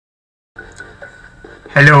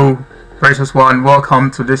Hello, precious one,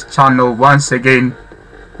 welcome to this channel once again.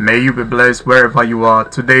 May you be blessed wherever you are.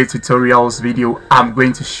 Today's tutorials video, I'm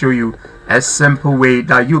going to show you a simple way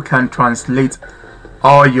that you can translate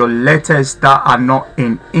all your letters that are not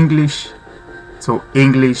in English to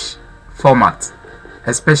English format,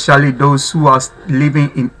 especially those who are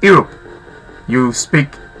living in Europe. You speak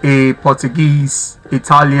a Portuguese,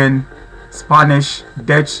 Italian, Spanish,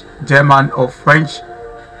 Dutch, German or French.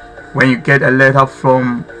 When you get a letter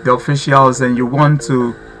from the officials and you want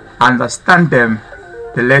to understand them,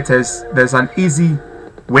 the letters, there's an easy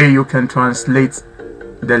way you can translate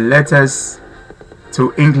the letters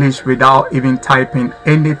to English without even typing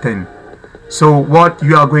anything. So what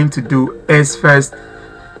you are going to do is first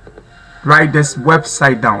write this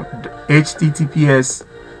website down: https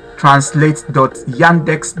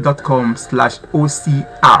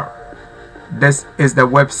translate.yandex.com/ocr. This is the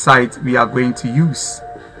website we are going to use.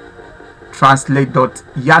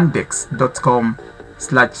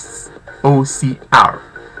 Translate.yandex.com/ocr.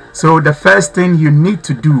 So the first thing you need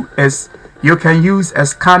to do is you can use a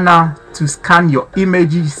scanner to scan your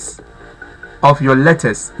images of your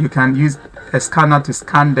letters. You can use a scanner to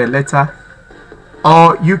scan the letter,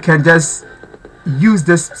 or you can just use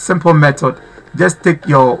this simple method. Just take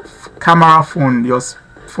your camera phone, your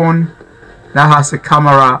phone that has a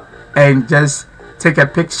camera, and just take a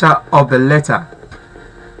picture of the letter.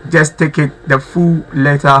 Just take it, the full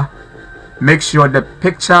letter. Make sure the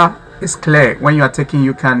picture is clear. When you are taking,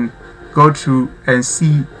 you can go through and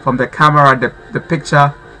see from the camera the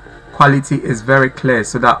picture quality is very clear,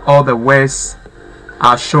 so that all the words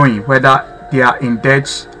are showing, whether they are in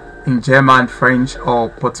Dutch, in German, French or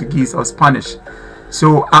Portuguese or Spanish.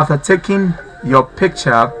 So after taking your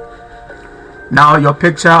picture, now your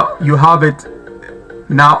picture, you have it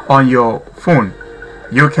now on your phone.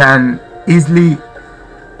 You can easily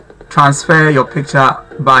transfer your picture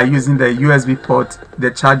by using the USB port, the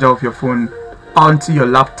charger of your phone, onto your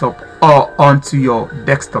laptop or onto your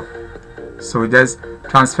desktop. So just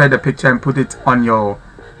transfer the picture and put it on your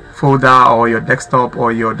folder or your desktop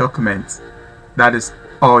or your documents. That is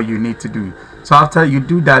all you need to do. So after you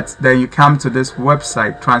do that, then you come to this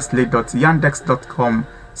website,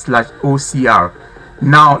 translate.yandex.com/ocr.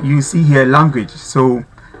 Now you see here language, so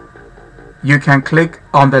you can click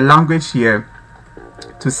on the language here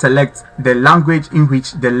to select the language in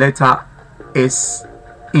which the letter is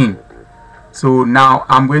in. So now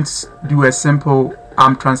I'm going to do a simple,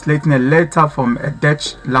 I'm translating a letter from a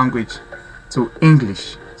Dutch language to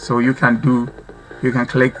English. So you can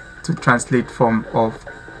click to translate from of.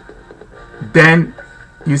 Then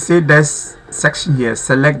you see this section here,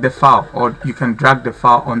 select the file, or you can drag the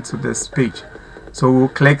file onto this page. So we'll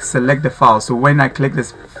click select the file. So when I click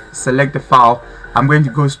this select the file, I'm going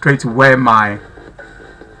to go straight to where my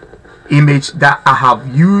image that I have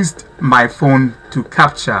used my phone to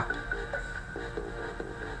capture.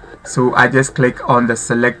 So I just click on the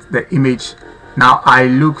select the image. Now I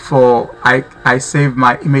look for, I save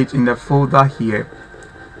my image in the folder here.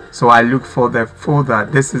 So I look for the folder.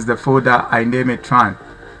 This is the folder, I name it Tran.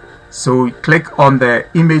 So click on the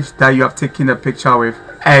image that you have taken a picture with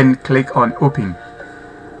and click on open.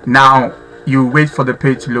 Now you wait for the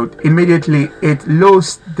page to load. Immediately it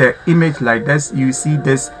loads the image like this. You see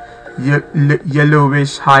this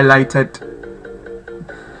yellowish highlighted.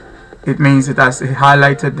 It means it has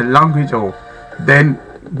highlighted the language. Or then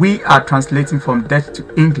we are translating from Dutch to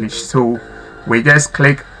English, so we just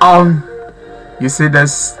click on, you see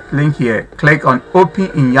this link here, click on open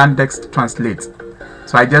in Yandex to translate.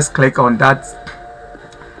 So I just click on that.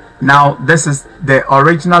 Now this is the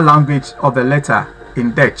original language of the letter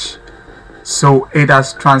in Dutch, so it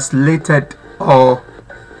has translated all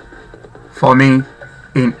for me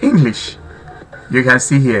in English. You can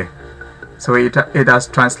see here, so it has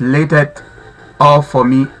translated all for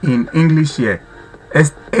me in English here.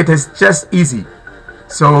 It is just easy.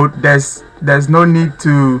 So there's no need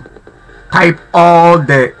to type all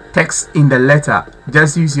the text in the letter.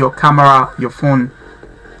 Just use your camera, your phone,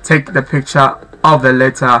 take the picture of the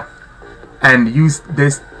letter and use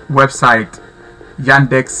this website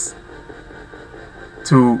Yandex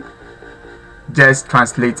to just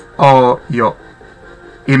translate all your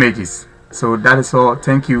images. So that is all.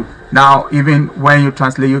 Thank you. Now even when you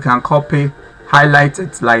translate, you can copy, highlight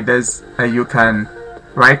it like this, and you can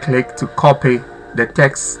right click to copy the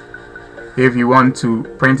text. If you want to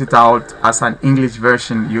print it out as an English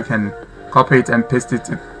version, you can copy it and paste it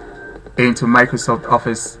into Microsoft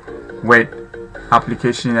Office Word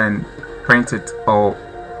application and print it, or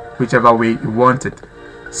whichever way you want it.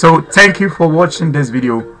 So thank you for watching this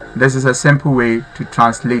video. This is a simple way to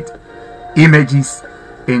translate images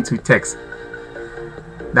into text.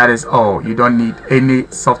 That is all. You don't need any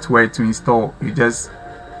software to install. You just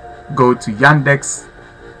go to Yandex,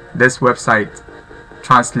 this website,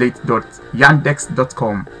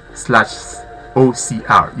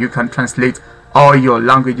 translate.yandex.com/OCR. You can translate all your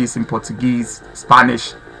languages in Portuguese,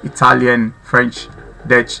 Spanish, Italian, French,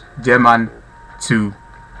 Dutch, German to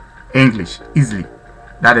English easily.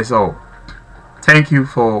 That is all. Thank you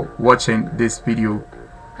for watching this video,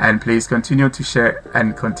 and please continue to share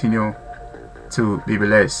and continue to be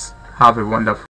blessed. Have a wonderful